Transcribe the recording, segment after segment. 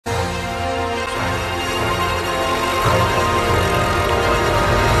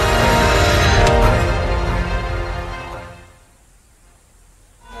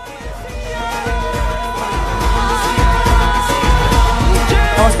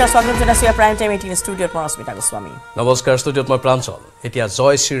নমস্কাৰ স্বাগতম জনাইছো প্ৰাইম টাইম 18 ষ্টুডিঅ'ত মই স্মিতা গোস্বামী নমস্কাৰ ষ্টুডিঅ'ত মই প্ৰাঞ্চল এতিয়া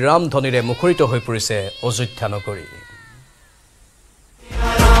জয় শ্ৰীৰাম ধ্বনিৰে মুখৰিত হৈ পৰিছে অযোধ্যা নগৰী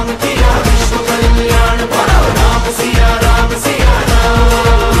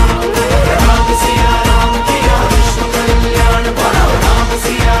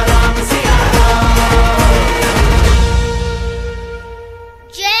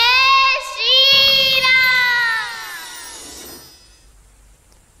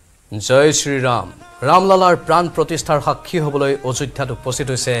জয় শ্ৰীৰাম ৰামলালাৰ প্ৰাণ প্ৰতিষ্ঠাৰ সাক্ষী হ'বলৈ অযোধ্যাত উপস্থিত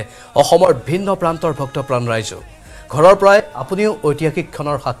হৈছে অসমৰ ভিন্ন প্ৰান্তৰ ভক্তপ্ৰাণ ৰাইজ ঘৰৰ পৰাই আপুনিও ঐতিহাসিক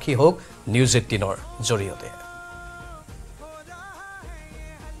ক্ষণৰ সাক্ষী হোক নিউজ 18ৰ জৰিয়তে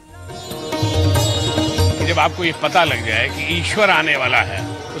जब आपको ये पता लग जाए कि ईश्वर आने वाला है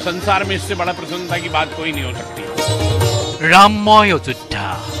तो संसार में इससे बड़ा प्रसन्नता की बात कोई नहीं हो सकती राममय अयोध्या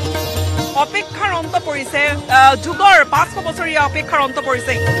অপেক্ষাৰ অন্ত পৰিছে যুগৰ 500 বছৰীয়া অপেক্ষাৰ অন্ত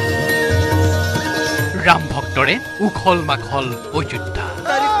পৰিছে राम भक्तरे उखल माखल अयोध्या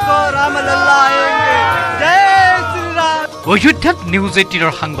अयोध्यात निউজ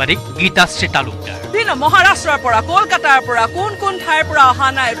 18ৰ সাংবাদিক গীতাশ্ৰী তালুকদাৰ বিভিন্ন মহাৰাষ্ট্ৰৰ পৰা কলকাতাৰ পৰা কোন ঠাইৰ পৰা অহা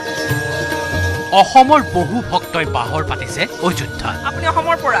নাই অসমৰ বহু ভক্তই বাহৰ পাতিছে অযোধ্যাত আপুনি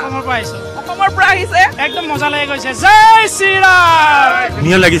অসমৰ পৰা আহিছে একদম মজা লাগি গৈছে জয় শ্ৰীৰাম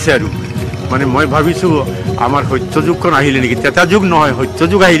ধুনীয়া লাগিছে আৰু মানে মই ভাবিছো আমাৰ সত্যযুগখন আহিলে নেকি তেতা যুগ নহয়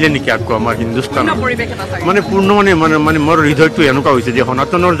সত্যযুগ আহিলে নেকি আকৌ আমাৰ হিন্দুস্তান মানে পূৰ্ণ মানে মোৰ হৃদয়টো এনেকুৱা হৈছে যে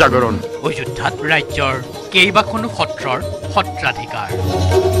সনাতনৰ জাগৰণ অযোধ্যাত ৰাজ্যৰ কেইবাখনো সত্ৰৰ সত্ৰাধিকাৰ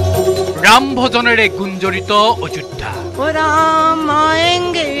ৰাম ভজনেৰে গুঞ্জৰিত অযোধ্যা राम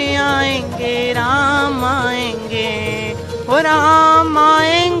आएंगे आएंगे राम आएंगे ओ राम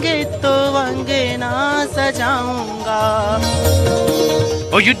आएंगे तो अंगना सजाऊंगा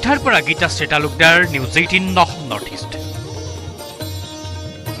অযোধ্যাৰ পৰা Gitashree Talukdar news 18 Assam north east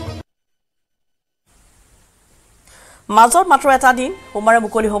মাজৰ মাত্ৰ এটা দিন সোমবাৰে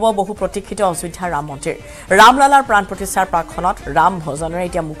মুকলি হ'ব বহু প্ৰতীক্ষিত অযোধ্যাৰ ৰাম মন্দিৰ ৰামলালাৰ প্ৰাণ প্ৰতিষ্ঠাৰ প্ৰাক্ষণত ৰাম ভজনেৰে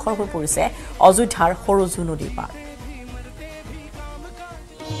এতিয়া মুখৰ হৈ পৰিছে অযোধ্যাৰ সৰজু নদীৰ পাৰ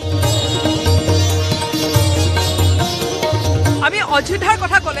আমি অযোধ্যাৰ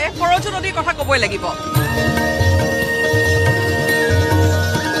কথা ক'লে সৰজু নদীৰ কথা ক'বই লাগিব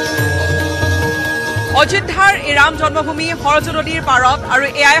অযোধ্যাৰ এই ৰাম জন্মভূমি সৰজু নদীৰ পাৰত আৰু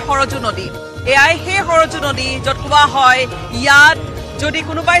এয়াই সৰজু নদী এয়াই সেই সৰজু নদী য'ত কোৱা হয় ইয়াত যদি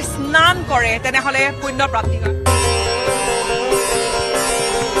কোনোবাই স্নান কৰে তেনেহ'লে পুণ্য প্ৰাপ্তি হয়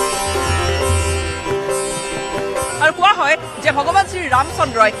আৰু কোৱা হয় যে ভগৱান শ্ৰী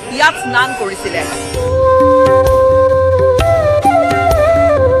ৰামচন্দ্ৰই ইয়াত স্নান কৰিছিলে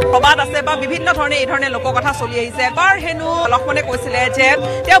প্ৰবাদ আছে বা বিভিন্ন ধৰণে এই ধৰণে লোককথা চলি আহিছে এবাৰ হেনো লক্ষ্মণে কৈছিলে যে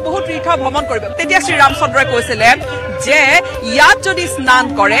তেওঁ বহুত তীৰ্থ ভ্ৰমণ কৰিব তেতিয়া শ্ৰী ৰামচন্দ্ৰই কৈছিলে যে ইয়াত যদি স্নান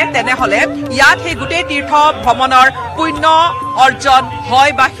কৰে তেনেহ'লে ইয়াত সেই গোটেই তীৰ্থ ভ্ৰমণৰ পুণ্য অৰ্জন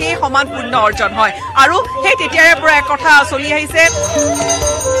হয় বা সেই সমান পুণ্য অৰ্জন হয় আৰু সেই তেতিয়াৰে পৰা এক কথা চলি আহিছে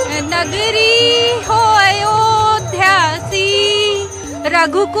নগৰী হৈ অযোধ্যাসী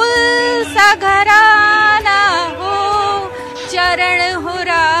ৰঘুকুল সাগৰানা हो चरण हो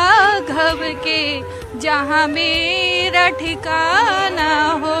राघव के जहाँ मेरा ठिकाना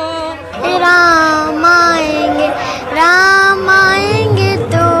हो राम आएंगे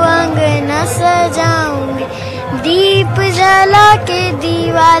तो अंगना सजाऊंगे दीप जला के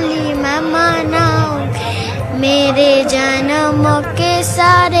दिवाली मैं मनाऊंगी मेरे जन्म के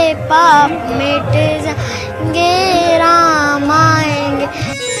सारे पाप मिट जाएंगे राम आएंगे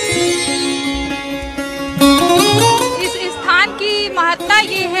की महत्ता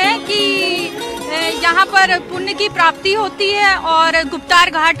ये है कि यहाँ पर पुण्य की प्राप्ति होती है और गुप्तार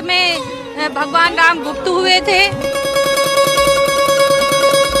घाट में भगवान राम गुप्त हुए थे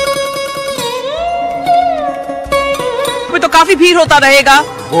तो काफी भीड़ होता रहेगा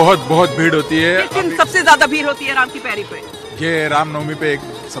बहुत भीड़ होती है लेकिन सबसे ज्यादा भीड़ होती है राम की पैरी पे ये रामनवमी पे एक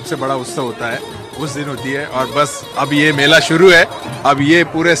सबसे बड़ा उत्सव होता है उस दिन होती है और बस अब ये मेला शुरू है अब ये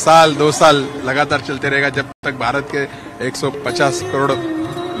पूरे साल 2 साल लगातार चलते रहेगा जब तक भारत के 150 करोड़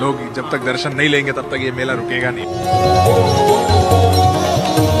लोग जब तक दर्शन नहीं लेंगे तब तक ये मेला रुकेगा नहीं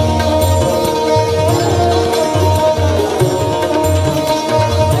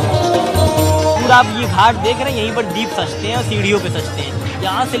पूरा आप ये घाट देख रहे हैं यहीं पर दीप सजते हैं और सीढ़ियों पे सजते हैं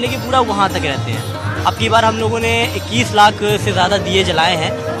यहाँ से लेके पूरा वहाँ तक रहते हैं अब की बार हम लोगों ने 21 लाख से ज़्यादा दिए जलाए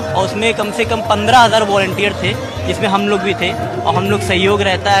हैं और उसमें कम से कम 15,000 वॉलंटियर थे, जिसमें हम लोग भी थे और हम लोग सहयोग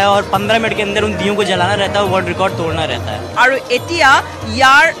रहता है और 15 मिनट के अंदर उन दियों को जलाना रहता है और वर्ल्ड रिकॉर्ड तोड़ना रहता है। और एतिया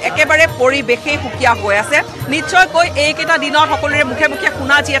यार एकेबारे परिवेशे सुकिया হৈ আছে নিশ্চয়কৈ এইকেইটা দিনত সকলোৰে মুখে মুখে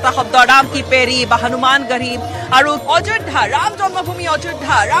শুনা যি এটা শব্দ ৰাম কি পেৰি বা হনুমান গঢ়ি আৰু অযোধ্যা ৰাম জন্মভূমি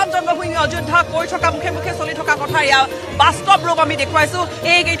অযোধ্যা কৈ থকা মুখে মুখে চলি থকা কথা ইয়া বাস্তৱ ৰূপ আমি দেখুৱাইছো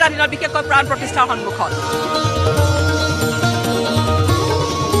এইকেইটা দিনত বিশেষকৈ প্ৰাণ প্ৰতিষ্ঠাৰ সন্মুখত।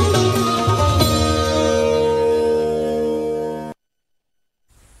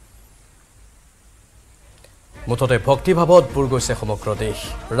 মুঠতে ভক্তিভাৱত বুৰ গৈছে সমগ্ৰ দেশ।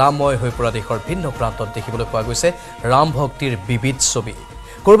 ৰামময় হৈ পৰা দেশৰ ভিন্ন প্ৰান্তত দেখিবলৈ পোৱা গৈছে ৰাম ভক্তিৰ বিবিধ ছবি।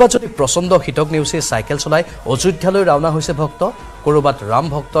 ক'ৰবাত যদি প্ৰচণ্ড শীতক নেওচি চাইকেল চলাই অযোধ্যালৈ ৰাওনা হৈছে ভক্ত, ক'ৰবাত ৰাম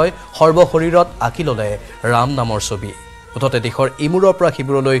ভক্তই সৰ্বশৰীৰত আঁকি ল'লে ৰাম নামৰ ছবি। মুঠতে দেশৰ ইমূৰৰ পৰা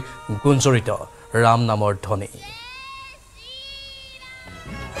সিমূৰলৈ গুঞ্জৰিত ৰাম নামৰ ধ্বনি।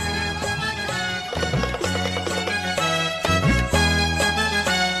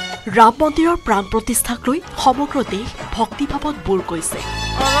 ৰাম মন্দিৰৰ প্ৰাণ প্ৰতিষ্ঠাক লৈ সমগ্ৰ দেশ ভক্তিভাৱত বুৰ গৈছে।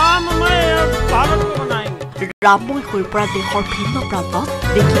 ৰামময় হৈ পৰা দেশৰ ভিন্ন প্ৰান্তত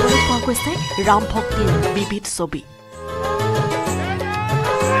দেখিবলৈ পোৱা গৈছে ৰাম ভক্তিৰ বিবিধ ছবি।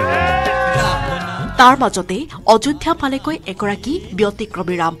 তাৰ মাজতে অযোধ্যা পালেগৈ এগৰাকী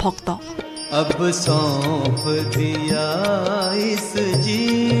ব্যতিক্ৰমী ৰাম ভক্ত।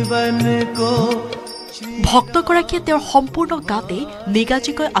 ভক্তগৰাকীয়ে তেওঁৰ সম্পূৰ্ণ গাতে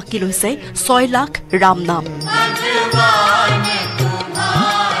নিগাজিকৈ আঁকি লৈছে 6 লাখ ৰাম নাম।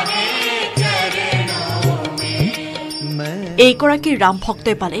 এইগৰাকী ৰাম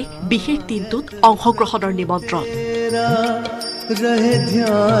ভক্তই পালে বিশেষ দিনটোত অংশগ্ৰহণৰ নিমন্ত্ৰণ।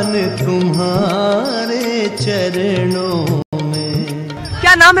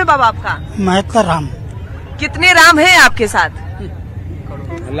 क्या नाम है बाबा आपका? महत्तर राम। कितने राम हैं आपके साथ?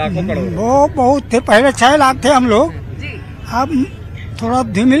 वो बहुत थे, पहले 6 लाख थे हम लोग, अब थोड़ा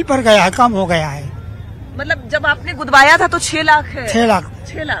धीमिल पर गया है, कम हो गया है। मतलब जब आपने गुदवाया था तो 6 लाख है।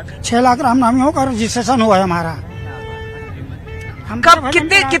 6 लाख रामनामियों का रजिस्ट्रेशन हुआ है हमारा। कब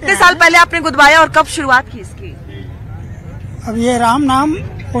कितने साल पहले आपने गुदवाया और कब शुरुआत की इसकी? अब ये राम नाम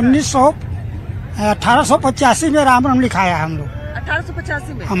 1885 में राम नाम लिखाया है हम लोग।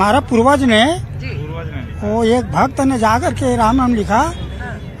 1885 में हमारा पूर्वज ने वो एक भक्त ने जाकर के राम नाम लिखा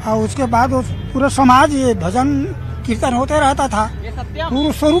और उसके बाद वो पूरा समाज ये भजन कीर्तन होते रहता था,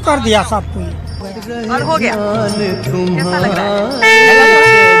 पूरा शुरू कर दिया सब कुछ और हो गया। कैसा लग रहा है?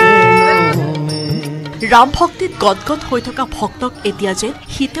 ৰাম ভক্তিত গদগদ হৈ থকা ভক্তক এতিয়া যেন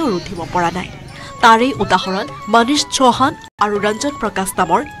শীতেও ৰুধিব পৰা নাই। তাৰে উদাহৰণ মনীষ চৌহান আৰু ৰঞ্জন প্ৰকাশ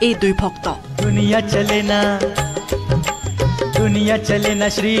নামৰ এই দুই ভক্ত। दुनिया चले ना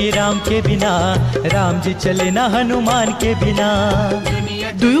श्री राम के बिना, राम जी चले ना हनुमान के बिना।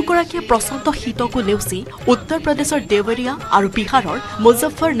 দুয়োগৰাকীয়ে প্ৰচণ্ড শীতকো নেওচি উত্তৰ প্ৰদেশৰ দেৱৰিয়া আৰু বিহাৰৰ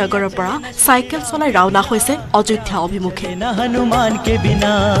মুজফ্ফৰ নগৰৰ পৰা চাইকেল চলাই ৰাওনা হৈছে অযোধ্যা অভিমুখে।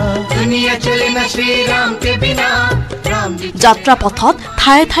 যাত্ৰা পথত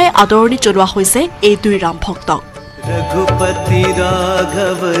ঠায়ে ঠায়ে আদৰণি জনোৱা হৈছে এই দুই ৰাম ভক্তক।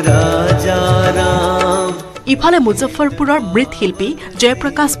 ইফালে মুজফ্ফৰপুৰৰ মৃৎশিল্পী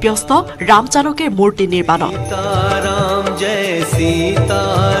জয়প্ৰকাশ ব্যস্ত ৰাম জানকীৰ মূৰ্তি নিৰ্মাণত।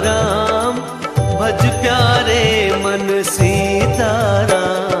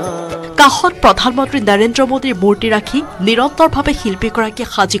 কাষত প্ৰধানমন্ত্ৰী নৰেন্দ্ৰ মোদীৰ মূৰ্তি ৰাখি নিৰন্তৰভাৱে শিল্পীগৰাকীয়ে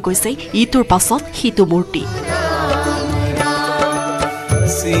সাজি গৈছে ইটোৰ পাছত সিটো মূৰ্তি।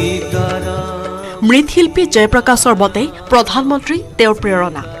 মৃৎশিল্পী জয়প্ৰকাশৰ মতে প্ৰধানমন্ত্ৰী তেওঁৰ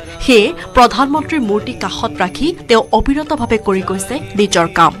প্ৰেৰণা, সেয়ে প্ৰধানমন্ত্ৰীৰ মূৰ্তি কাষত ৰাখি তেওঁ অবিৰতভাৱে কৰি গৈছে নিজৰ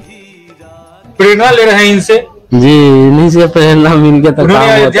কাম। प्रेरणा ले रहे हैं इनसे? जी, इन्हीं से प्रेरणा मिल के तो उन्होंने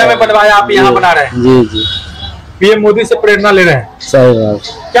अयोध्या में बनवाया, आप यहाँ बना रहे हैं? जी जी, पीएम मोदी से प्रेरणा ले रहे हैं। सही बात।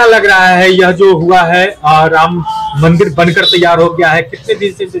 क्या लग रहा है यह जो हुआ है और राम मंदिर बनकर तैयार हो गया है, कितने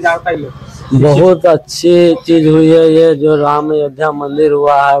दिन से इंतजार था ये? बहुत अच्छी चीज हुई है ये जो राम अयोध्या मंदिर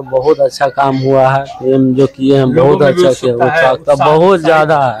हुआ है, बहुत अच्छा काम हुआ है। पीएम जो किए हैं बहुत अच्छा किया, उत्साह बहुत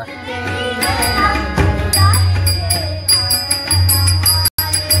ज्यादा है।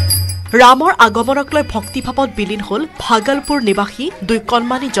 ৰামৰ আগমনক লৈ ভক্তিভাৱত বিলীন হ'ল ভাগলপুৰ নিবাসী দুই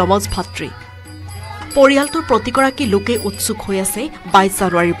কণমানি যমজ ভাতৃ। পৰিয়ালটোৰ প্ৰতিগৰাকী লোকে উৎসুক হৈ আছে 22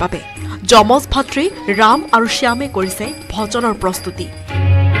 জানুৱাৰীৰ বাবে। যমজ ভাতৃ ৰাম আৰু শ্যামে কৰিছে ভজনৰ প্ৰস্তুতি।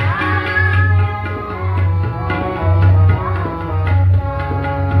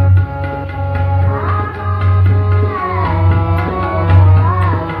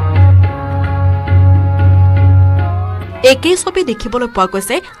 একেই ছবি দেখিবলৈ পোৱা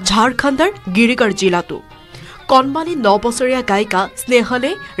গৈছে ঝাৰখণ্ডৰ গিৰিগড় জিলাতো। কণমানি 9 বছৰীয়া গায়িকা স্নেহলে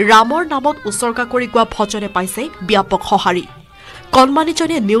ৰামৰ নামত উচৰ্গা কৰি গোৱা ভজনে পাইছে ব্যাপক সঁহাৰি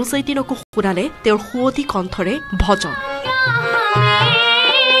কণমানিজনে নিউজ 18কো শুনালে তেওঁৰ সুৱতি কণ্ঠৰে ভজন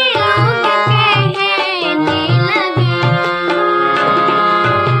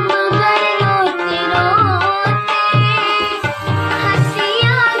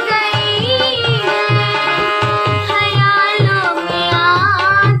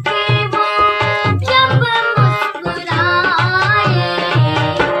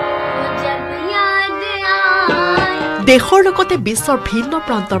দেশৰ লগতে বিশ্বৰ ভিন্ন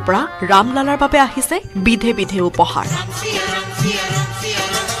প্ৰান্তৰ পৰা ৰামলালাৰ বাবে আহিছে বিধে বিধে উপহাৰ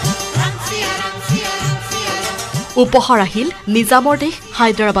উপহাৰ আহিল নিজামৰ দেশ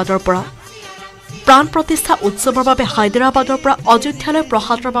হায়দৰাবাদৰ পৰা প্ৰাণ প্ৰতিষ্ঠা উৎসৱৰ বাবে হায়দৰাবাদৰ পৰা অযোধ্যালৈ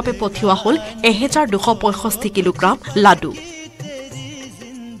প্ৰসাদৰ বাবে পঠিওৱা হ'ল 1265 কিলোগ্ৰাম লাডু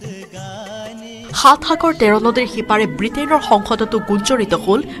সাত সাগৰ 13 নদীৰ সিপাৰে ব্ৰিটেইনৰ সংসদতো গুঞ্জৰিত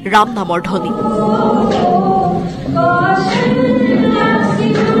হ'ল ৰাম নামৰ ধ্বনি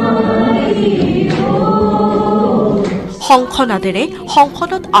শংখনাদেৰে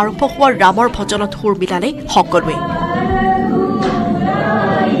সংসদত আৰম্ভ হোৱা ৰামৰ ভজনত সুৰ মিলালে সকলোৱে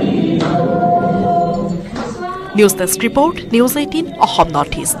news desk report news 18 Assam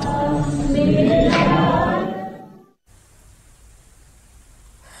north east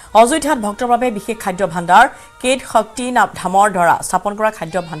অযোধ্যাত ভক্তৰ বাবে বিশেষ খাদ্য ভাণ্ডাৰ কেড শক্তি ধামৰ দ্বাৰা স্থাপন কৰা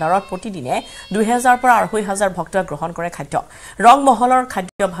খাদ্য ভাণ্ডাৰত প্ৰতিদিনে 2000 পৰা 2500 ভক্তই গ্ৰহণ কৰে খাদ্য ৰং মহলৰ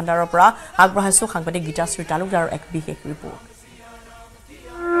খাদ্য ভাণ্ডাৰৰ পৰা আগবঢ়াইছো সাংবাদিক গীতাশ্ৰী তালুকদাৰৰ এক বিশেষ ৰিপৰ্ট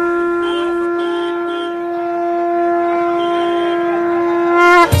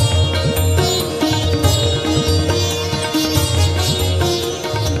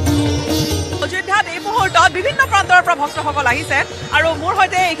বিভিন্ন প্ৰান্তৰ পৰা ভক্তসকল আহিছে আৰু মোৰ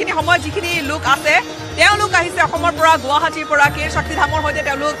হৈতে এইখিনি সময় যিখিনি লোক আছে তেওঁলোক আহিছে অসমৰ পৰা গুৱাহাটীৰ পৰা কেৰ শক্তি ধামৰ হৈতে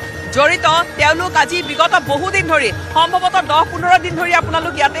তেওঁলোক জড়িত তেওঁলোক আজি বিগত বহুদিন ধৰি সম্ভৱতঃ 10-15 দিন ধৰি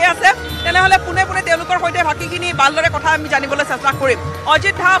আপোনালোক ইয়াতে আছে তেনেহলে পুনে পুনে তেওঁলোকৰ হৈতে বাকিখিনি ভালদৰে কথা আমি জানিবলৈ চেষ্টা কৰিম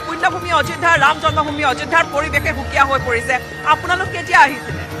অযোধ্যা পুণ্যভূমি অযোধ্যা ৰাম জন্মভূমি অযোধ্যাৰ পৰিৱেশে সুকীয়া হৈ পৰিছে আপোনালোক কেতিয়া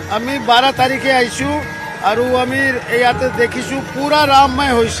আহিছিলে আমি 12 তাৰিখে আহিছো আৰু আমি ইয়াতে দেখিছো পুৰা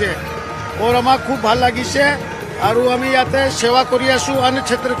ৰামময় হৈছে और हमारा खूब ভাল লাগিছে আৰু আমি ইয়াতে সেৱা কৰি আছো অন্য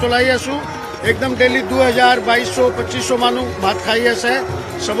ক্ষেত্ৰ চলাই আছো একদম ডেইলি 2000 2200 2500 মানুহ ভাত খাই আছে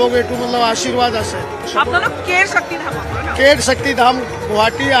সবক এটু मतलब आशीर्वाद আছে আপোনালোক কেৰ শক্তি ধাম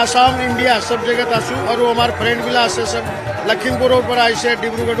গুৱাহাটী আসাম ইন্ডিয়া সব জগত আছো আৰু আমাৰ ফ্ৰেন্ড বিলা আছে সব লখিমপুৰৰ পৰা আহিছে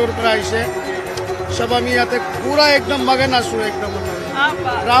ডিব্ৰুগড়ৰ পৰা আহিছে সব আমি ইয়াতে পুৰা একদম মগন আছো একদম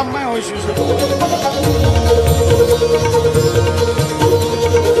ৰামময় হৈছো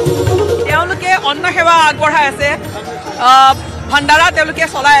অন্ন সেৱা আগবঢ়াই আছে ভাণ্ডাৰা তেওঁলোকে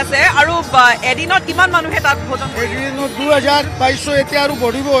চলাই আছে আৰু এদিনত কিমান মানুহে তাত ভোজন এদিনত 2200 এতিয়া আৰু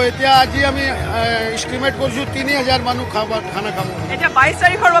বঢ়িব এতিয়া আজি আমি এস্টিমেট কৰিছো 3000 মানুহ খানা খাব এতিয়া 22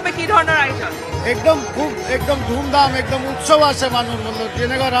 তাৰিখৰ বাবে কি ধৰণৰ আয়োজন একদম খুব একদম ধুমধাম একদম উৎসৱ আছে মানুহ মানে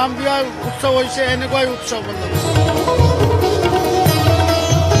যেনেকুৱা ৰাম বিয়াৰ উৎসৱ হৈছে এনেকুৱাই উৎসৱ মানে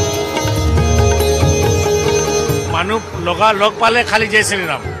মানুহ লগ পালে খালি জয়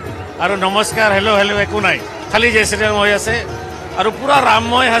শ্ৰীৰাম আৰু নমস্কাৰ হেল্ল হেল্ল একো নাই খালি জয় শ্ৰীৰাম হৈ আছে আৰু পুৰা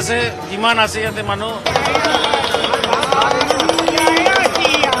ৰামময় আছে যিমান আছে ইয়াতে মানুহ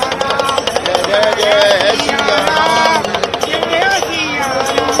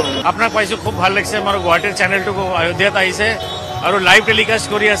আপোনাক পাইছো খুব ভাল লাগিছে আমাৰ গুৱাহাটীৰ চেনেলটো অযোধ্যাত আহিছে আৰু লাইভ টেলিকাষ্ট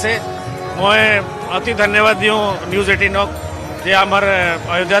কৰি আছে মই অতি ধন্যবাদ দিওঁ নিউজ 18ক যে আমাৰ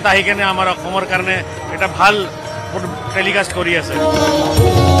অযোধ্যাত আহি কেনে আমাৰ অসমৰ কাৰণে এটা ভাল टेलीकास्ट करी है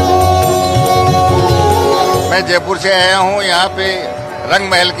मैं जयपुर से आया हूँ यहाँ पे रंग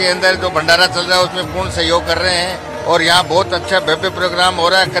महल के अंदर जो भंडारा चल रहा है उसमें पूर्ण सहयोग कर रहे हैं और यहाँ बहुत अच्छा भव्य प्रोग्राम हो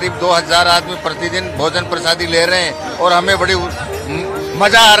रहा है करीब 2000 आदमी प्रतिदिन भोजन प्रसादी ले रहे हैं और हमें बड़ी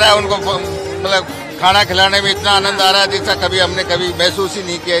मजा आ रहा है उनको मतलब खाना खिलाने में इतना आनंद आ रहा है जैसा कभी हमने कभी महसूस ही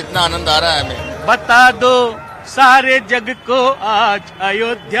नहीं किया इतना आनंद आ रहा है हमें बता दो सारे जग को आज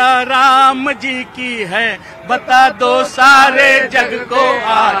अयोध्या राम जी की है बता दो सारे जग को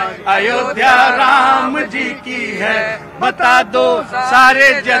आज अयोध्या राम जी की है बता दो सारे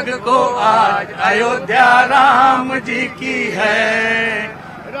जग को आज अयोध्या राम जी की है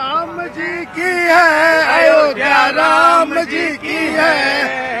राम जी की है अयोध्या राम जी की है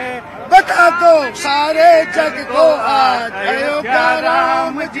बता दो सारे जग को आज अयोध्या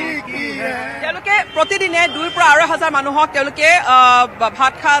राम जी की है তেওঁলোকে প্ৰতিদিনে 2 পৰা 2,000 মানুহক তেওঁলোকে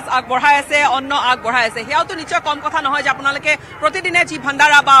ভাত খাজ আগবঢ়াই আছে অন্ন আগবঢ়াই আছে হেয়াওতো নিশ্চয় কম কথা নহয় যে আপোনালোকে প্ৰতিদিনে যি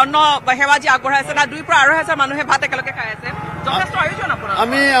ভাণ্ডাৰা বা অন্ন সেৱা যি আগবঢ়াই আছে না 2 পৰা 2,000 মানুহে ভাত একেলগে খাই আছে যথেষ্ট আয়োজন আপোনাৰ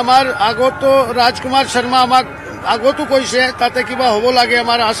আমি আমাৰ আগতো ৰাজকুমাৰ শৰ্মা আমাক আগতো কৈছে তাতে কিবা হ'ব লাগে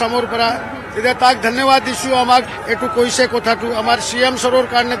আমাৰ আসামৰ পৰা এতিয়া তাক ধন্যবাদ দিছোঁ আমাক এইটো কৈছে কথাটো আমাৰ CM ছাৰৰ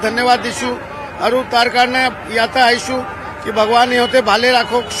কাৰণে ধন্যবাদ দিছোঁ আৰু তাৰ কাৰণে ইয়াতে আহিছোঁ কি ভগৱান ইহঁতে ভালে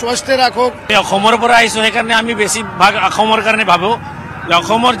ৰাখক স্বাস্থ্য ৰাখক অসমৰ পৰা আহিছোঁ সেইকাৰণে আমি বেছি ভাগ অসমৰ কাৰণে ভাবোঁ যে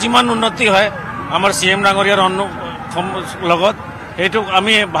অসমৰ যিমান উন্নতি হয় আমাৰ CM ডাঙৰীয়াৰ লগত সেইটো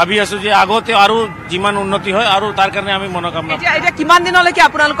আমি ভাবি আছোঁ যে আগতে আৰু যিমান উন্নতি হয় আৰু তাৰ কাৰণে আমি মনোকামনা এতিয়া কিমান দিনলৈকে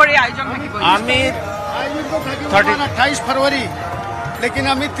আপোনালোকৰ এই আয়োজন থাকিব আমি 28 ফেব্ৰুৱাৰী লেকিন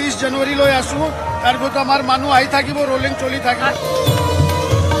আমি 30 জানুৱাৰীলৈ আছোঁ তাৰপিছত আমাৰ মানুহ আহি থাকিব ৰোলিং চলি থাকিব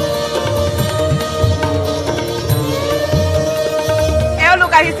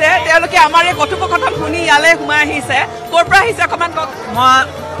তেওঁলোক আহিছে তেওঁলোকে আমাৰ এই কথোপকথন শুনি ইয়ালৈ সোমাই আহিছে ক'ৰ পৰা আহিছে অকণমান কওক মই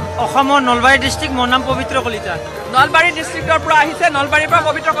অসমৰ নলবাৰী ডিষ্ট্ৰিক্ট মোৰ নাম পবিত্ৰ কলিতা নলবাৰী ডিষ্ট্ৰিক্টৰ পৰা আহিছে নলবাৰীৰ পৰা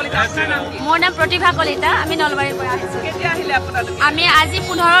পবিত্ৰ কলিতা মোৰ নাম প্ৰতিভা কলিতা আমি নলবাৰীৰ পৰা আহিছোঁ কেতিয়া আহিলে আপোনালোকে আমি আজি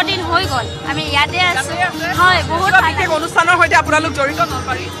 15 দিন হৈ গ'ল আমি ইয়াতে আছোঁ হয় বহুত বিশেষ অনুষ্ঠানৰ সৈতে আপোনালোক জড়িত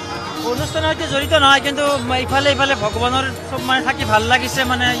নলবাৰী অনুষ্ঠানৰ সৈতে জড়িত নহয় কিন্তু ইফালে ভগৱানৰ চব মানে থাকি ভাল লাগিছে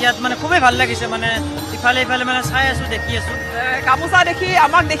মানে ইয়াত মানে খুবেই ভাল লাগিছে মানে ইফালে মানে চাই আছোঁ দেখি আছোঁ গামোচা দেখি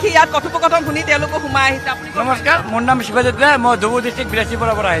আমাক দেখি ইয়াত কথোপকথন শুনি তেওঁলোকো সোমাই আহিছে আপুনি নমস্কাৰ মোৰ নাম শিৱজিৎ ৰায় মই ধুবুৰী ডিষ্ট্ৰিক্ট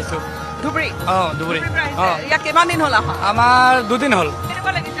বিলাসীপুৰৰ পৰা আহিছোঁ ধুবুৰী ধুবুৰী ইয়াত কিমান দিন হ'ল আমাৰ 2 দিন হ'ল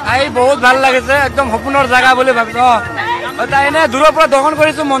আহি বহুত ভাল লাগিছে একদম সপোনৰ জেগা বুলি ভাবিছোঁ এনে দূৰৰ পৰা দৰ্শন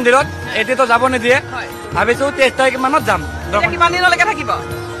কৰিছোঁ মন্দিৰত এতিয়াতো যাব নিদিয়ে ভাবিছোঁ 23 তাৰিখ মানত যাম কিমান দিনলৈকে থাকিব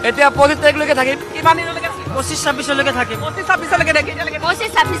এতিয়া 25 তাৰিখলৈকে থাকিম কিমান দিনলৈকে 25-26লৈকে থাকিম 25-26লৈকে থাকিম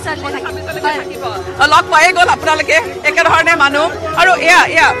 25-26লৈকে থাকিব লগ পায়ে গ'ল আপোনালোকে একেধৰণে মানুহ আৰু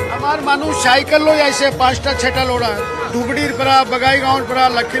এয়া আমাৰ মানুহ চাইকেল লৈ আহিছে 5টা 6টা ল'ৰা ধুবুৰীৰ পৰা বগাইগাঁৱৰ পৰা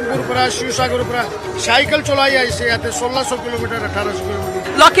লখিমপুৰ পৰা শিৱসাগৰৰ পৰা চাইকেল চলাই আহিছে ইয়াতে 1600 কিলোমিটাৰ 1800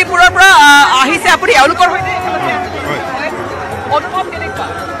 কিলোমিটাৰ লখিমপুৰৰ পৰা আহিছে আপুনি এওঁলোকৰ সৈতে অনুভৱ কেনেকুৱা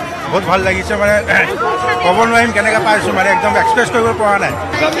বহুত ভাল লাগিছে মানে ক'ব নোৱাৰিম কেনেকৈ পাইছোঁ মানে একদম এক্সপ্ৰেছ কৰিব পৰা নাই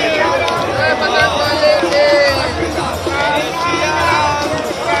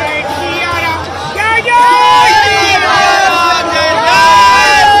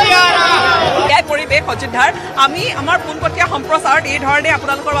পৰিৱেশ অযোধ্যাৰ আমি আমাৰ পোনপটীয়া সম্প্ৰচাৰত এই ধৰণে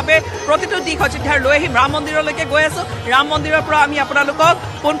আপোনালোকৰ বাবে প্ৰতিটো দিশ অযোধ্যাৰ লৈ আহিম ৰাম মন্দিৰলৈকে গৈ আছোঁ ৰাম মন্দিৰৰ পৰা আমি আপোনালোকক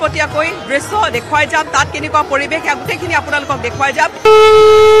পোনপটীয়াকৈ দৃশ্য দেখুৱাই যাম তাত কেনেকুৱা পৰিৱেশ গোটেইখিনি আপোনালোকক দেখুৱাই যাম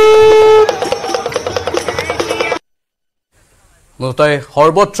মুঠতে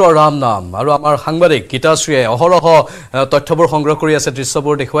সৰ্বত্ৰ ৰাম নাম আৰু আমাৰ সাংবাদিক গীতাশ্ৰীয়ে অহৰহ তথ্যবোৰ সংগ্ৰহ কৰি আছে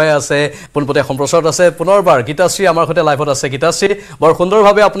দৃশ্যবোৰ দেখুৱাই আছে পোনপটীয়া সম্প্ৰচাৰত আছে পুনৰবাৰ গীতাশ্ৰী আমাৰ সৈতে লাইভত আছে গীতাশ্ৰী বৰ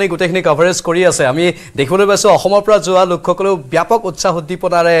সুন্দৰভাৱে আপুনি গোটেইখিনি কভাৰেজ কৰি আছে আমি দেখিবলৈ পাইছোঁ অসমৰ পৰা যোৱা লোকসকলেও ব্যাপক উৎসাহ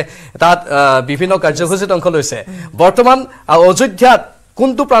উদ্দীপনাৰে তাত বিভিন্ন কাৰ্যসূচীত অংশ লৈছে বৰ্তমান অযোধ্যাত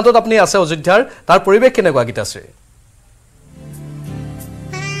কোনটো প্ৰান্তত আপুনি আছে অযোধ্যাৰ তাৰ পৰিৱেশ কেনেকুৱা গীতাশ্ৰী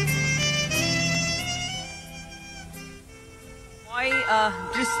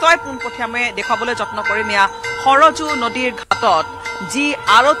দৃশ্যই পোনপটীয়াকৈ দেখুৱাবলৈ যত্ন কৰিম এয়া সৰজু নদীৰ ঘাটত যি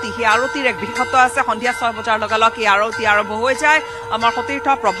আৰতি সেই আৰতিৰ এক বিশেষত্ব আছে সন্ধিয়া 6 বজাৰ লগালগ এই আৰতি আৰম্ভ হৈ যায় আমাৰ সতীৰ্থ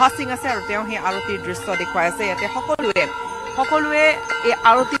প্ৰভা সিং আছে আৰু তেওঁ সেই আৰতিৰ দৃশ্য দেখুৱাই আছে ইয়াতে সকলোৱে এই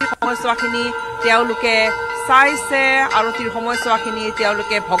আৰতিৰ সময়ছোৱাখিনি তেওঁলোকে চাইছে আৰতিৰ সময়ছোৱাখিনি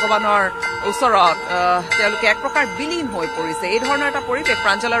তেওঁলোকে ভগৱানৰ ওচৰত তেওঁলোকে এক প্ৰকাৰ বিলীন হৈ পৰিছে এই ধৰণৰ এটা পৰিৱেশ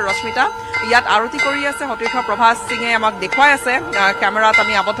প্ৰাঞ্জলৰ ৰশ্মিতা ইয়াত আৰতি কৰি আছে সতীৰ্থ প্ৰভা সিঙে আমাক দেখুৱাই আছে কেমেৰাত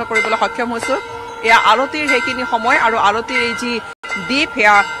আমি আবদ্ধ কৰিবলৈ সক্ষম হৈছোঁ এয়া আৰতিৰ সেইখিনি সময় আৰু আৰতিৰ এই যি দ্বীপ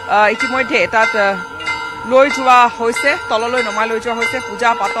সেয়া ইতিমধ্যে তাত লৈ যোৱা হৈছে তললৈ নমাই লৈ যোৱা হৈছে পূজা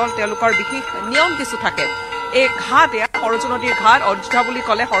পাতল তেওঁলোকৰ বিশেষ নিয়ম কিছু থাকে এই ঘাট এয়া সৰজু নদীৰ ঘাট অযোধ্যা বুলি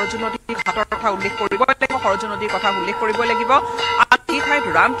ক'লে সৰজু নদীৰ ঘাটৰ কথা উল্লেখ কৰিব লাগিব সৰজু নদীৰ কথা উল্লেখ কৰিব লাগিব এই ঠাইত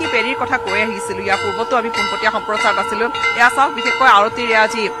ৰাম কি পেৰীৰ কথা কৈ আহিছিলোঁ ইয়াৰ পূৰ্বতো আমি পোনপটীয়া সম্প্ৰচাৰত আছিলোঁ এয়া চাওক বিশেষকৈ আৰতিৰ এয়া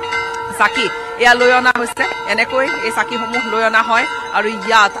যি চাকি এয়া লৈ অনা হৈছে এনেকৈ এই চাকিসমূহ লৈ অনা হয় আৰু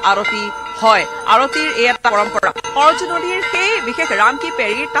ইয়াত আৰতি হয় আৰতিৰ এই এটা পৰম্পৰা সৰজু নদীৰ সেই বিশেষ ৰাম কি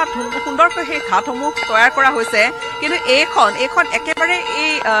পেৰীৰ তাত সুন্দৰকৈ সেই ঘাটসমূহ তৈয়াৰ কৰা হৈছে কিন্তু এইখন একেবাৰে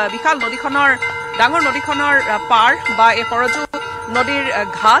এই বিশাল নদীখনৰ ডাঙৰ নদীখনৰ পাৰ বা এই সৰজু নদীৰ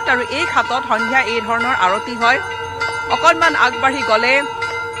ঘাট আৰু এই ঘাটত সন্ধিয়া এই ধৰণৰ আৰতি হয় অকণমান আগবাঢ়ি গ'লে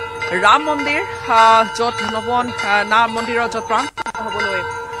ৰাম মন্দিৰ য'ত নৱন নাম মন্দিৰৰ য'ত প্ৰাণ হ'বলৈ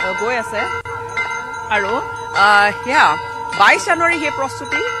গৈ আছে আৰু সেয়া 22 জানুৱাৰী সেই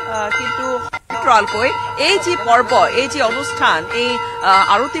প্ৰস্তুতি কিন্তু সতৰালকৈ এই যি পৰ্ব এই যি অনুষ্ঠান এই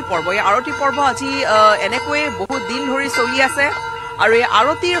আৰতি পৰ্ব আজি এনেকৈ বহুত দিন ধৰি চলি আছে আৰু এই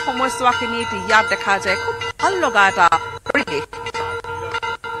আৰতিৰ সময়ছোৱাখিনিত ইয়াত দেখা যায় খুব ভাল লগা এটা পৰিৱেশ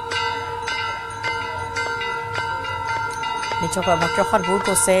নিশ্চয়কৈ ভক্তসকল বুৰ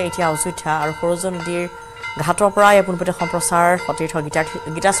কৈছে এতিয়া অযোধ্যা আৰু সৰজু নদীৰ ঘাটৰ পৰা এই পোনপটীয়া সম্প্ৰচাৰ সতীৰ্থ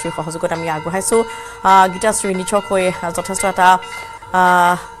গীতাশ্ৰীৰ সহযোগত আমি আগবঢ়াইছোঁ গীতাশ্ৰী নিশ্চয়কৈ যথেষ্ট এটা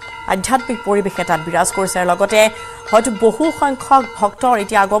আধ্যাত্মিক পৰিৱেশ এটাত বিৰাজ কৰিছে আৰু লগতে হয়তো বহু সংখ্যক ভক্তৰ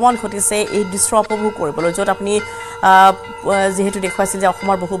এতিয়া আগমন ঘটিছে এই দৃশ্য উপভোগ কৰিবলৈ য'ত আপুনি যিহেতু দেখুৱাইছিল যে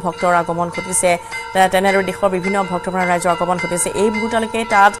অসমৰ বহু ভক্তৰ আগমন ঘটিছে তেনেদৰে দেশৰ বিভিন্ন ভক্তপ্ৰাণ ৰাইজৰ আগমন ঘটিছে এই মুহূৰ্তলৈকে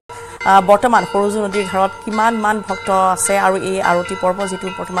তাত বৰ্তমান সৰুজু নদীৰ ঘাটত কিমানমান ভক্ত আছে আৰু এই আৰতি পৰ্ব যিটো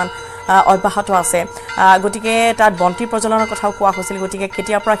বৰ্তমান অব্যাহত আছে গতিকে তাত বন্তি প্ৰজ্বলনৰ কথাও কোৱা হৈছিল গতিকে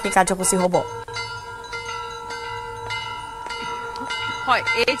কেতিয়াৰ পৰা সেই কাৰ্যসূচী হ'ব হয়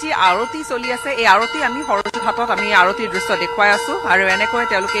এই যে আৰতি চলি আছে এই আৰতি আমি সৰজু ঘাটত আমি আৰতিৰ দৃশ্য দেখুৱাই আছো আৰু এনেকৈ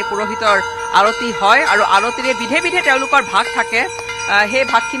তেওঁলোকে পুৰোহিতৰ আৰতি হয় আৰু আৰতিৰে বিধে বিধে তেওঁলোকৰ ভাগ থাকে সেই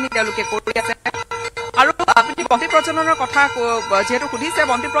ভাগখিনি তেওঁলোকে কৰি আছে আৰু আপুনি বন্তি প্ৰজ্বলনৰ কথা যেহেতু সুধিছে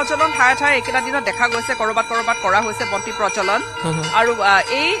বন্তি প্ৰজ্বলন ঠায়ে ঠায়ে একেটা দিনত দেখা গৈছে কৰবাত কৰা হৈছে বন্তি প্ৰজ্বলন আৰু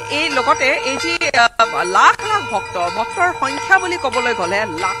এই লগতে এই যি লাখ লাখ ভক্তৰ সংখ্যা বুলি ক'বলৈ গ'লে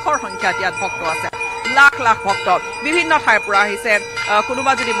লাখৰ সংখ্যাত ইয়াত ভক্ত আছে লাখ লাখ ভক্ত বিভিন্ন ঠাইৰ পৰা আহিছে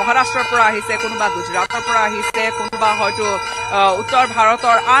কোনোবা যদি মহাৰাষ্ট্ৰৰ পৰা আহিছে কোনোবা গুজৰাটৰ পৰা আহিছে কোনোবা হয়তো উত্তৰ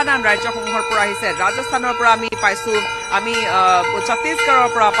ভাৰতৰ আন ৰাজ্যসমূহৰ পৰা আহিছে ৰাজস্থানৰ পৰা আমি পাইছো আমি ছত্তীশগড়ৰ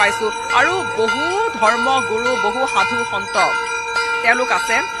পৰা পাইছো আৰু বহু ধৰ্ম গুৰু বহু সাধু সন্ত তেওঁলোক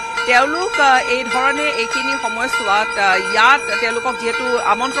আছে তেওঁলোক এই ধৰণে এইখিনি সময়ছোৱাত ইয়াত তেওঁলোকক যেহেতু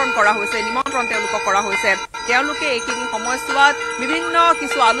আমন্ত্ৰণ কৰা হৈছে নিমন্ত্ৰণ তেওঁলোকক কৰা হৈছে তেওঁলোকে এইখিনি সময়ছোৱাত বিভিন্ন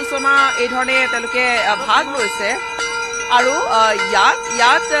কিছু আলোচনা এই ধৰণে তেওঁলোকে ভাগ লৈছে আৰু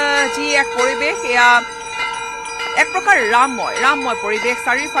ইয়াত যি এক পৰিৱেশ এয়া এক প্ৰকাৰ ৰামময় পৰিৱেশ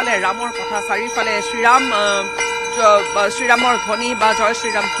চাৰিওফালে ৰামৰ কথা চাৰিওফালে শ্ৰীৰামৰ ধ্বনি বা জয়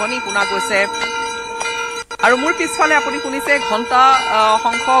শ্ৰীৰাম ধ্বনি শুনা গৈছে আৰু মোৰ পিছফালে আপুনি শুনিছে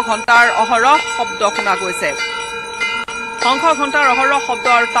শংখ ঘণ্টাৰ অহৰহ শব্দ শুনা গৈছে শংখ ঘণ্টাৰ অহৰহ শব্দ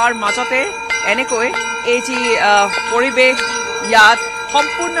আৰু তাৰ মাজতে এনেকৈ এই যি পৰিৱেশ ইয়াত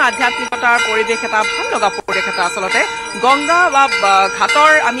সম্পূৰ্ণ আধ্যাত্মিকতাৰ পৰিৱেশ এটা ভাল লগা পৰিৱেশ এটা আচলতে গংগা বা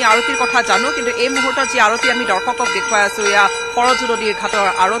ঘাটৰ আমি আৰতিৰ কথা জানো কিন্তু এই মুহূৰ্তত যি আৰতি আমি দৰ্শকক দেখুৱাই আছো এয়া সৰজু নদীৰ ঘাটৰ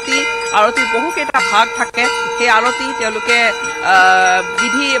আৰতিৰ বহুকেইটা ভাগ থাকে সেই আৰতি তেওঁলোকে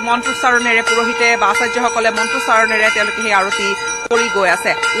বিধি মন্ত্ৰোচ্চাৰণেৰে পুৰোহিতে বা আচাৰ্যসকলে মন্ত্ৰোচ্চাৰণেৰে তেওঁলোকে সেই আৰতি কৰি গৈ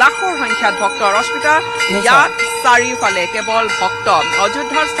আছে লাখৰ সংখ্যাত ভক্ত ৰশ্মিতা ইয়াত চাৰিওফালে কেৱল ভক্ত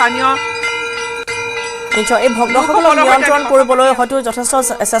অযোধ্যাৰ স্থানীয় নিশ্চয় এই ভক্তসকলক নিয়ন্ত্ৰণ কৰিবলৈ হয়তো যথেষ্ট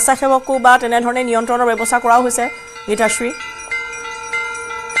স্বেচ্ছাসেৱকো বা তেনেধৰণে নিয়ন্ত্ৰণৰ ব্যৱস্থা কৰা হৈছে গীতাশ্ৰী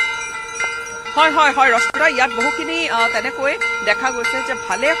হয় ৰশ্মিতা ইয়াত বহুখিনি তেনেকৈ দেখা গৈছে যে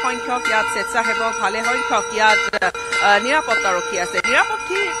ভালে সংখ্যক ইয়াত স্বেচ্ছাসেৱক ভালে সংখ্যক ইয়াত নিৰাপত্তাৰক্ষী আছে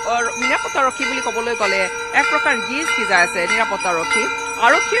নিৰাপত্তাৰক্ষী বুলি ক'বলৈ গ'লে এক প্ৰকাৰ গীজ সিজাই আছে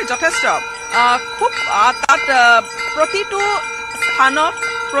আৰক্ষীৰ যথেষ্ট খুব তাত প্ৰতিটো স্থানত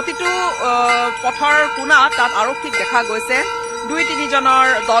প্ৰতিটো পথৰ কোণাত তাত আৰক্ষীক দেখা গৈছে 2-3 জনৰ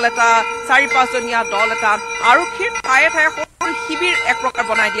দল এটা 4-5 জনীয়া দল এটা আৰক্ষীৰ ঠায়ে ঠায়ে শিবিৰ এক প্ৰকাৰ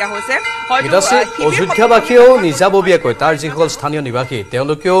বনাই দিয়া হৈছে অযোধ্যাবাসীয়েও নিজাববীয়াকৈ তাৰ যিসকল স্থানীয় নিবাসী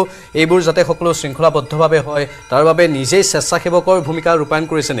তেওঁলোকেও এইবোৰ যাতে সকলো শৃংখলাবদ্ধভাৱে হয় তাৰ বাবে নিজেই স্বেচ্ছাসেৱকৰ ভূমিকা ৰূপায়ণ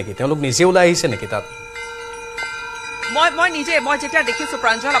কৰিছে নেকি তেওঁলোক নিজে ওলাই আহিছে নেকি তাত মই যেতিয়া দেখিছো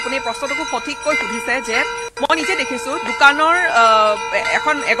প্ৰাঞ্জল আপুনি প্ৰশ্নটো খুব সঠিককৈ সুধিছে যে মই নিজে দেখিছো দোকানৰ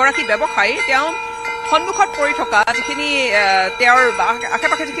এগৰাকী ব্যৱসায়ী তেওঁ সন্মুখত পৰি থকা যিখিনি তেওঁৰ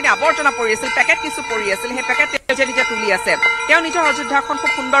আশে-পাশে যিখিনি আৱৰ্জনা পৰি আছিল পেকেট কিছু পৰি আছিল সেই পেকেট নিজে তুলি আছে তেওঁ নিজৰ অযোধ্যাখন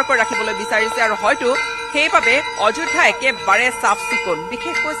খুব সুন্দৰকৈ ৰাখিবলৈ বিচাৰিছে আৰু হয়তো সেইবাবে অযোধ্যা একেবাৰে চাফ চিকুণ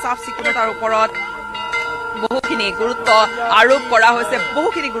বিশেষকৈ চাফ চিকুণতাৰ ওপৰত বহুখিনি গুৰুত্ব আৰোপ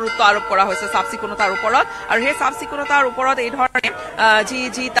কৰা হৈছে চাফ চিকুণতাৰ ওপৰত আৰু সেই চাফ চিকুণতাৰ ওপৰত এই ধৰণে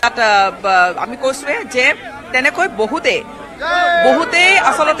যি তাত আমি কৈছোৱে যে তেনেকৈ বহুতে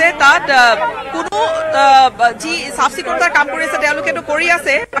আচলতে তাত কোনো যি চাফ চিকুণতাৰ কাম কৰি আছে তেওঁলোকেতো কৰি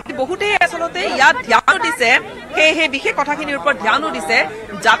আছে বহুতে আচলতে ইয়াত ধ্যানো দিছে সেই বিশেষ কথাখিনিৰ ওপৰত ধ্যানো দিছে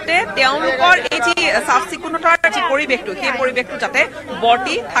যাতে তেওঁলোকৰ এই যি চাফ চিকুণতাৰ যি পৰিৱেশটো সেই পৰিৱেশটো যাতে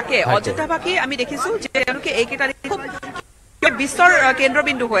বৰ্তি থাকে অযোধ্যাবাসী আমি দেখিছো যে তেওঁলোকে এইকেইটা খুব বিশ্বৰ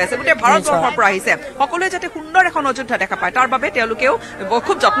কেন্দ্ৰবিন্দু হৈ আছে গোটেই ভাৰতবৰ্ষৰ পৰা আহিছে সকলোৱে যাতে সুন্দৰ এখন অযোধ্যা দেখা পায় তাৰ বাবে তেওঁলোকেও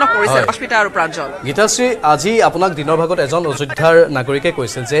খুব যত্ন কৰিছে ৰশ্মিতা আৰু প্ৰাঞ্জল গীতাশ্ৰী আজি আপোনাক দিনৰ ভাগত এজন অযোধ্যাৰ নাগৰিকে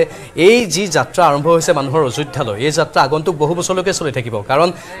কৈছিল যে এই যি যাত্ৰা আৰম্ভ হৈছে মানুহৰ অযোধ্যালৈ এই যাত্ৰা আগন্তুক বহু বছৰলৈকে চলি থাকিব কাৰণ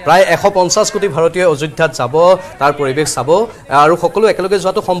প্ৰায় 150 কোটি ভাৰতীয় অযোধ্যাত যাব তাৰ পৰিৱেশ চাব আৰু সকলো একেলগে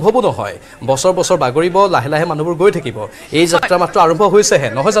যোৱাটো সম্ভৱো নহয় বছৰ বছৰ বাগৰিব লাহে লাহে মানুহবোৰ গৈ থাকিব এই যাত্ৰা মাত্ৰ আৰম্ভ হৈছেহে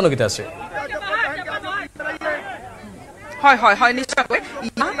নহয় জানো গীতাশ্ৰী হয় নিশ্চয়কৈ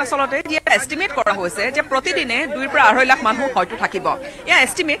ইয়াত আচলতে এষ্টিমেট কৰা হৈছে যে প্ৰতিদিনে 2 পৰা 2.5 লাখ মানুহ হয়তো থাকিব এয়া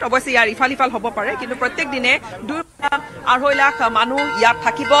এষ্টিমেট অৱশ্যে ইয়াৰ ইফাল হ'ব পাৰে কিন্তু প্ৰত্যেক দিনে 2 2.5 লাখ মানুহ ইয়াত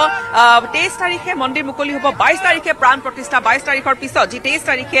থাকিব 23 তাৰিখে মন্দিৰ মুকলি হ'ব 22 তাৰিখে প্ৰাণ প্ৰতিষ্ঠা 22 তাৰিখৰ পিছত যি 23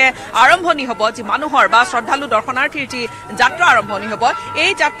 তাৰিখে আৰম্ভণি হ'ব যি মানুহৰ বা শ্ৰদ্ধালু দৰ্শনাৰ্থীৰ যি যাত্ৰা আৰম্ভণি হ'ব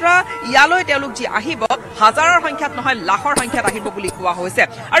এই যাত্ৰা ইয়ালৈ তেওঁলোক যি আহিব হাজাৰৰ সংখ্যাত নহয় লাখৰ সংখ্যাত আহিব বুলি কোৱা হৈছে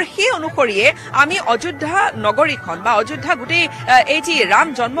আৰু সেই অনুসৰিয়ে আমি অযোধ্যা নগৰীখন বা অযোধ্যা গোটেই এই যি ৰাম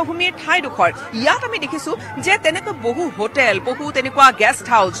জন্মভূমিৰ ঠাইডোখৰ ইয়াত আমি দেখিছো যে তেনেকৈ বহু হোটেল বহু তেনেকুৱা গেষ্ট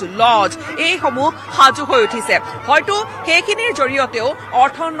হাউচ লজ এইসমূহ সাজু হৈ উঠিছে হয়তো সেইখিনিৰ জৰিয়তেও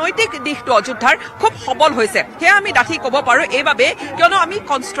অৰ্থনৈতিক দিশটো অযোধ্যাৰ খুব সবল হৈছে সেয়া আমি ডাঠি ক'ব পাৰো এইবাবে কিয়নো আমি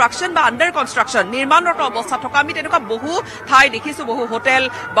কনষ্ট্ৰাকশ্যন বা আণ্ডাৰ কনষ্ট্ৰাকশ্যন নিৰ্মাণৰত অৱস্থাত থকা আমি তেনেকুৱা বহু ঠাই দেখিছো বহু হোটেল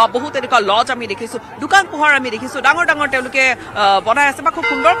বা বহু তেনেকুৱা লজ আমি দেখিছো দোকান পোহাৰ আমি দেখিছো ডাঙৰ ডাঙৰ তেওঁলোকে বনাই আছে বা খুব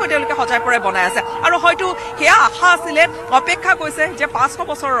সুন্দৰকৈ তেওঁলোকে সজাই পৰাই বনাই আছে আৰু হয়তো সেয়া আশা আছিলে অপেক্ষা কৈছে যে 500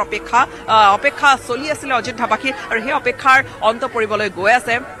 বছৰৰ অপেক্ষা চলি আছিলে অযোধ্যাবাসীৰ আৰু সেই অপেক্ষাৰ অন্ত পৰিবলৈ গৈ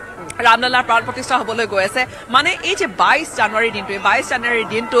আছে ৰামলালাৰ প্ৰাণ প্ৰতিষ্ঠা হ'বলৈ গৈ আছে মানে এই যে 22 জানুৱাৰীৰ দিনটো 22 জানুৱাৰীৰ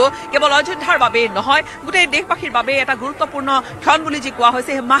দিনটো কেৱল অযোধ্যাৰ বাবে নহয় গোটেই দেশবাসীৰ বাবে এটা গুৰুত্বপূৰ্ণ ক্ষণ বুলি যি কোৱা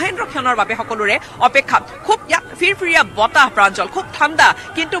হৈছে মাহেন্দ্ৰ ক্ষণৰ বাবে সকলোৰে অপেক্ষা খুব ফিৰফিৰীয়া বতাহ প্ৰাঞ্জল খুব ঠাণ্ডা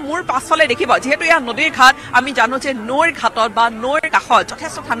কিন্তু মোৰ পাছফালে দেখিব যিহেতু ইয়াৰ নদীৰ ঘাট আমি জানো যে নৈৰ ঘাটত বা নৈৰ কাষত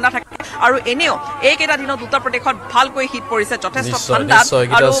যথেষ্ট ঠাণ্ডা থাকে আৰু এনেও এইকেইটা দিনত উত্তৰ প্ৰদেশত ভালকৈ শীত পৰিছে যথেষ্ট ঠাণ্ডা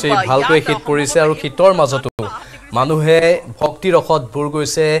আৰু ভালকৈ শীত পৰিছে আৰু শীতৰ মাজতো মানুহে ভক্তি ৰসত বুৰ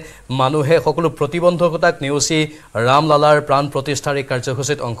গৈছে মানুহে সকলো প্ৰতিবন্ধকতাক নেওচি ৰামলালাৰ প্ৰাণ প্ৰতিষ্ঠাৰ এই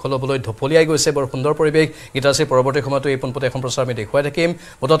কাৰ্যসূচীত অংশ ল'বলৈ ঢপলিয়াই গৈছে বৰ সুন্দৰ পৰিৱেশ গীতাশ্ৰী পৰৱৰ্তী সময়তো এই পোনপটীয়া সম্প্ৰচাৰ আমি দেখুৱাই থাকিম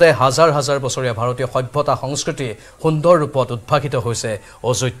মুঠতে হাজাৰ হাজাৰ বছৰীয়া ভাৰতীয় সভ্যতা সংস্কৃতি সুন্দৰ ৰূপত উদ্ভাসিত হৈছে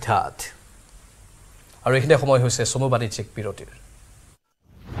অযোধ্যাত আৰু এইখিনি সময় হৈছে চমু বাণিজ্যিক বিৰতিৰ